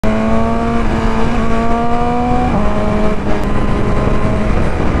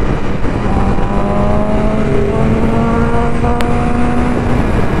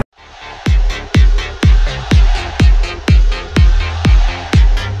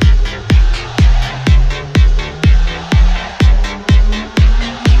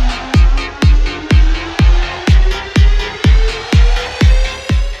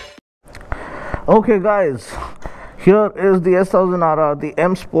Okay guys, here is the S1000RR, the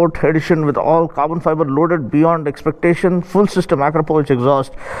M Sport edition with all carbon fiber loaded beyond expectation, full system Akrapovic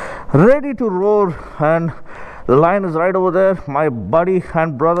exhaust, ready to roar, and the line is right over there. My buddy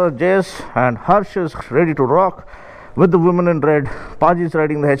and brother Jace and Harsh is ready to rock with the women in red. Paji is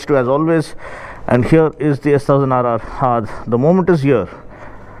riding the H2 as always, and here is the S1000RR. The moment is here.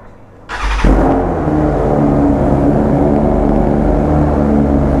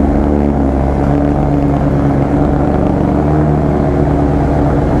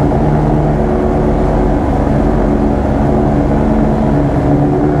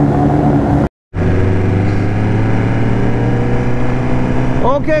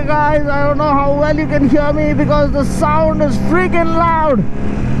 Okay guys, I don't know how well you can hear me because the sound is freaking loud.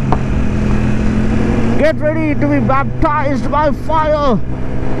 Get ready to be baptized by fire.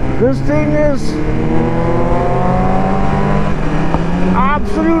 This thing is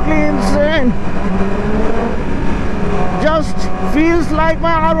absolutely insane. Just feels like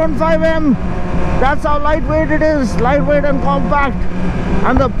my R15M. That's how lightweight it is, lightweight and compact.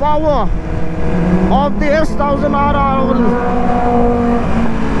 And the power of the S1000RR.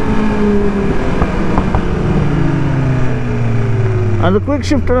 And the quick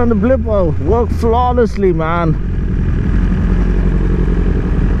shifter and the blipper work flawlessly, man.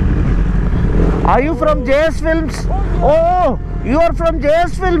 Are you from JS Films? Oh, you are from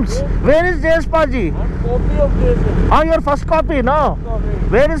JS Films. Where is JS Paji? Copy of JS. Oh, your first copy, no?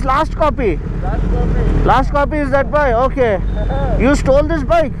 Where is last copy? Last copy is that bike? Okay. You stole this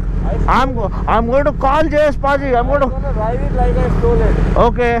bike? I'm going to call JS Paji. I'm going to ride it like I stole it.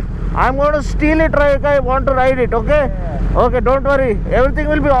 Okay. I'm going to steal it like I want to ride it, okay? Okay, don't worry. Everything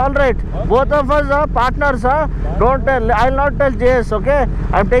will be alright. Okay. Both of us are partners, huh? Don't tell. I'll not tell JS, okay?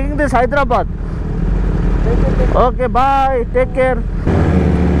 I'm taking this Hyderabad. Okay, bye. Take care.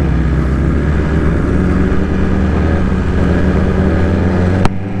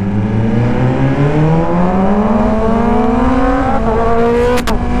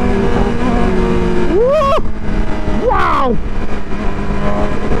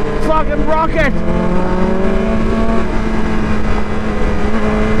 Fucking rocket!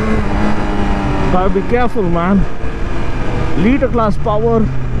 Gotta be careful, man. Liter class power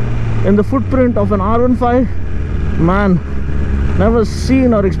in the footprint of an R15. Man, never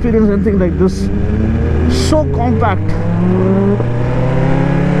seen or experienced anything like this. So compact.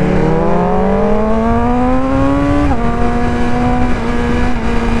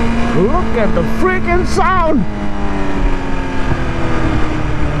 Look at the freaking sound!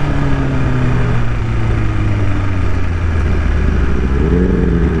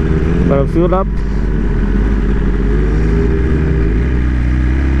 Gotta fuel up.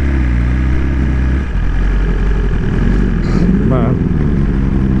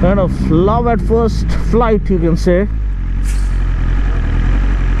 Man, kind of love at first flight, you can say.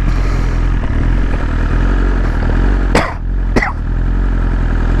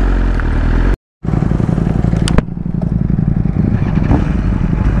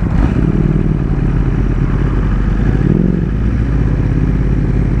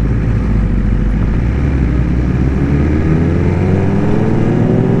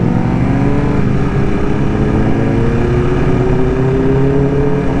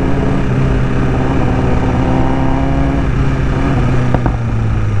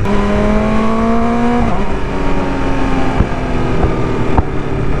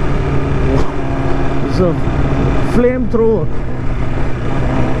 Flamethrower.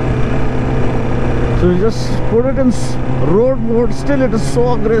 So you just put it in road mode, still it is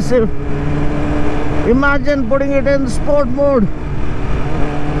so aggressive. Imagine putting it in sport mode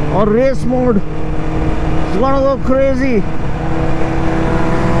or race mode. It's gonna go crazy.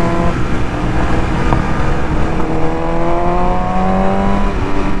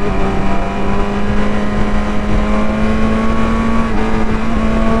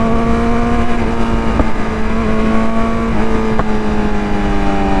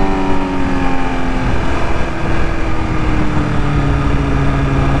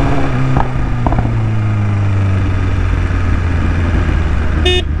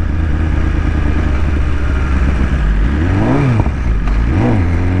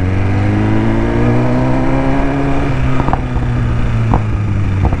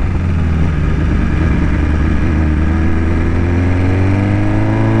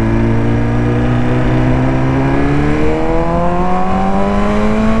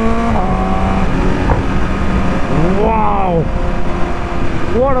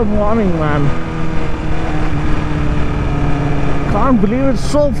 What a morning, man. Can't believe it's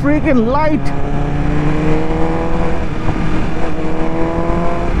so freaking light.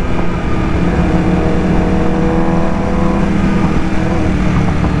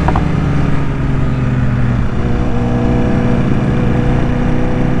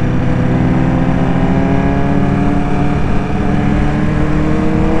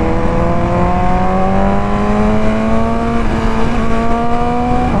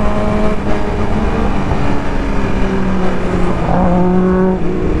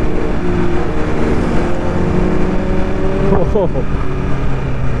 powerful.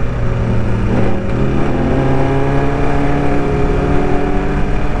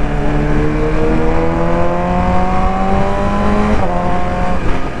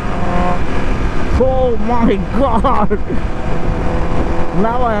 Oh my god!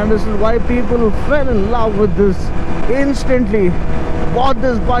 Now I understand why people fell in love with this instantly. Bought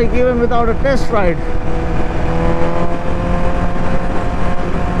this bike even without a test ride.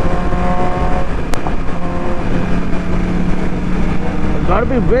 Gotta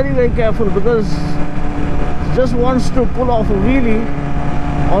be very careful because it just wants to pull off a wheelie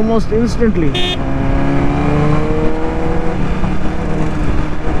almost instantly.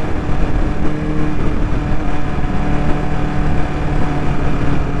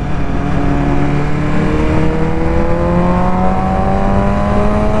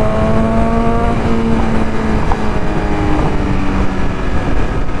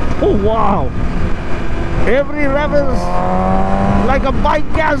 Oh wow! Every rev is like a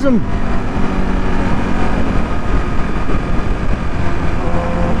bike-gasm.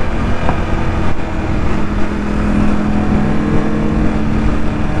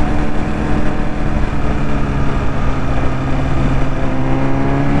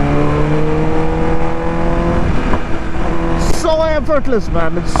 So effortless,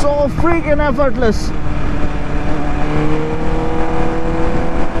 man. It's so freaking effortless.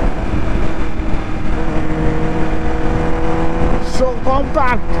 So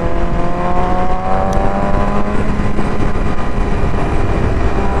compact.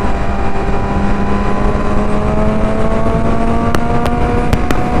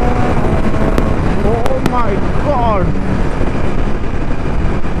 Oh my god.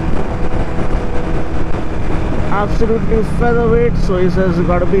 Absolutely featherweight, so he says you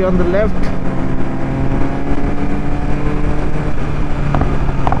gotta be on the left.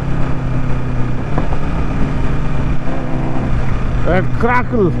 That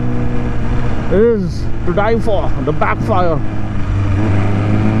crackle is to die for, the backfire.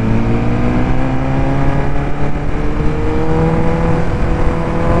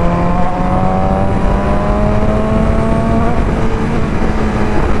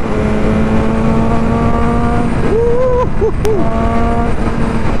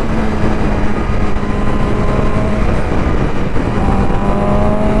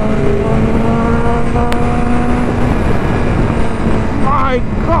 My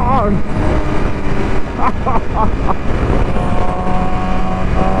God!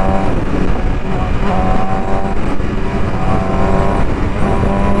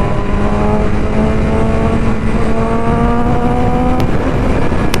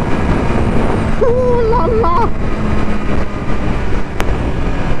 Ooh la la!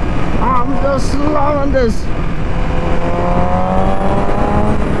 I'm just loving this.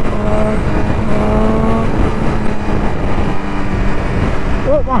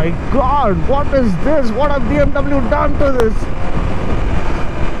 Oh my god, what is this? What have BMW done to this?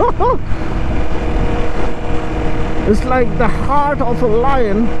 It's like the heart of a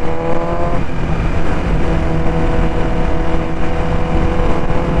lion.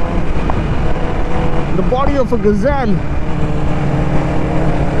 The body of a gazelle.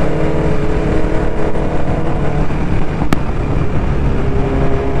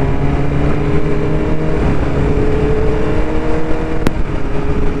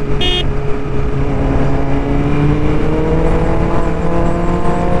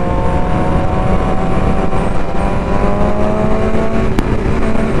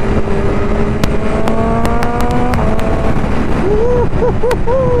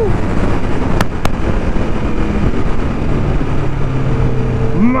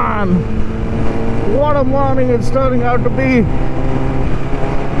 Man, what a morning it's turning out to be.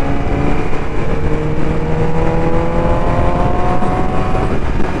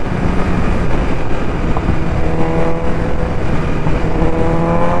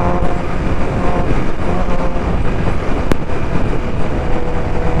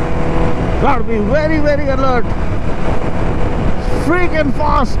 Gotta be very alert. Freaking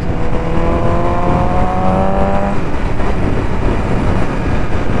fast.